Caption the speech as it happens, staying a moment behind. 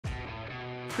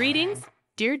Greetings,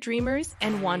 dear dreamers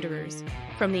and wanderers,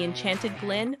 from the enchanted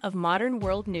glen of modern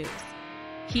world news.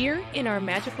 Here, in our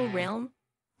magical realm,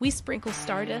 we sprinkle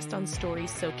stardust on stories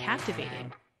so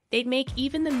captivating, they'd make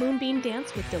even the moonbeam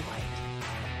dance with delight.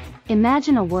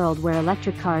 Imagine a world where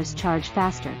electric cars charge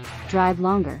faster, drive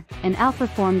longer, and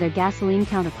outperform their gasoline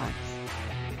counterparts.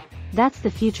 That's the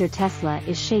future Tesla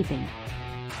is shaping.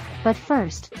 But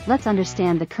first, let's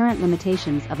understand the current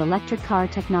limitations of electric car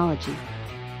technology.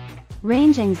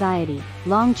 Range anxiety,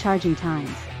 long charging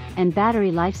times, and battery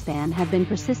lifespan have been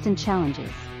persistent challenges.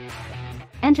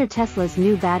 Enter Tesla's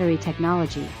new battery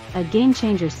technology, a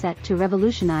game-changer set to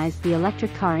revolutionize the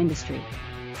electric car industry.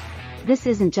 This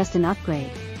isn't just an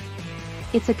upgrade.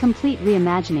 It's a complete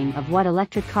reimagining of what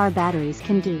electric car batteries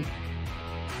can do.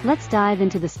 Let's dive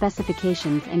into the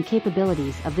specifications and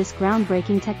capabilities of this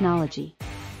groundbreaking technology.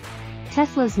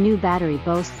 Tesla's new battery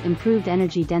boasts improved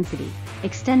energy density,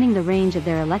 extending the range of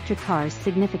their electric cars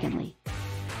significantly.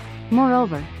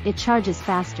 Moreover, it charges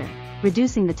faster,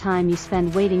 reducing the time you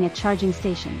spend waiting at charging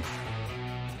stations.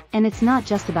 And it's not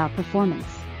just about performance.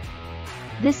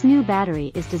 This new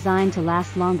battery is designed to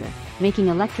last longer, making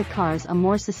electric cars a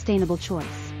more sustainable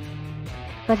choice.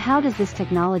 But how does this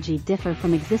technology differ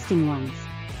from existing ones?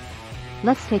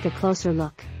 Let's take a closer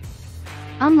look.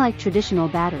 Unlike traditional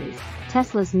batteries,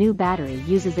 Tesla's new battery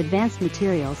uses advanced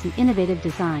materials and innovative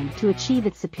design to achieve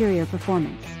its superior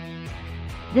performance.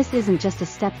 This isn't just a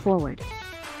step forward.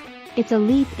 It's a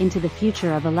leap into the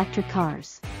future of electric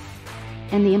cars.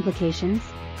 And the implications?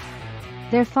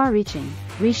 They're far-reaching,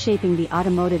 reshaping the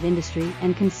automotive industry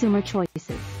and consumer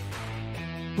choices.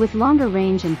 With longer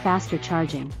range and faster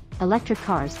charging, electric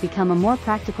cars become a more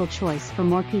practical choice for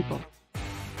more people.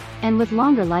 And with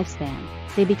longer lifespan,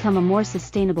 they become a more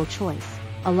sustainable choice,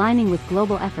 aligning with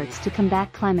global efforts to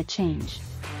combat climate change.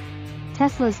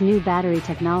 Tesla's new battery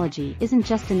technology isn't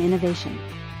just an innovation.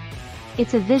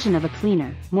 It's a vision of a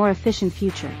cleaner, more efficient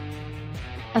future.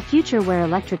 A future where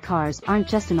electric cars aren't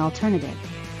just an alternative,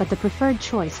 but the preferred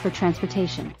choice for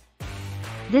transportation.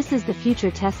 This is the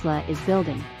future Tesla is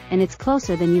building, and it's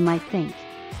closer than you might think.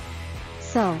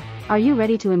 So, are you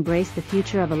ready to embrace the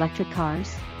future of electric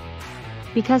cars?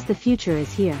 Because the future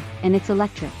is here, and it's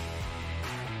electric.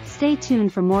 Stay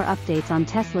tuned for more updates on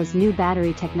Tesla's new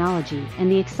battery technology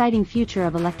and the exciting future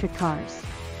of electric cars.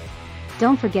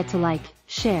 Don't forget to like,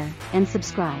 share, and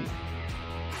subscribe.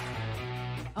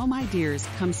 Oh my dears,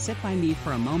 come sit by me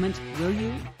for a moment, will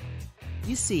you?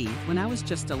 You see, when I was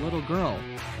just a little girl,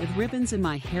 with ribbons in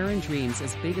my hair and dreams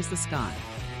as big as the sky,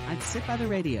 I'd sit by the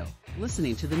radio,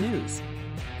 listening to the news.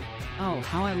 Oh,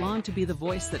 how I longed to be the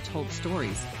voice that told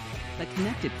stories, that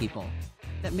connected people,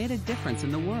 that made a difference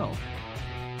in the world.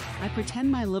 I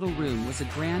pretend my little room was a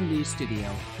brand new studio,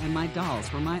 and my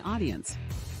dolls were my audience.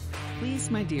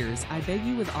 Please, my dears, I beg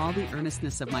you with all the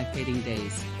earnestness of my fading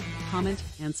days, comment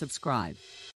and subscribe.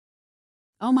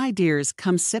 Oh my dears,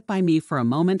 come sit by me for a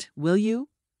moment, will you?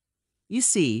 You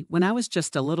see, when I was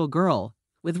just a little girl,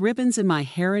 with ribbons in my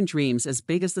hair and dreams as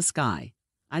big as the sky,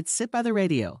 I'd sit by the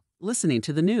radio, listening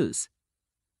to the news.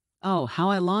 Oh, how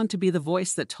I longed to be the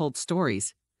voice that told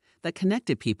stories, that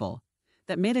connected people,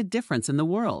 that made a difference in the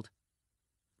world.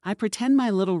 I pretend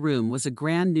my little room was a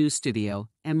grand new studio,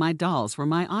 and my dolls were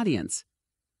my audience.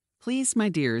 Please, my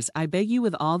dears, I beg you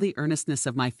with all the earnestness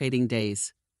of my fading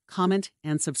days, comment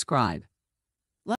and subscribe.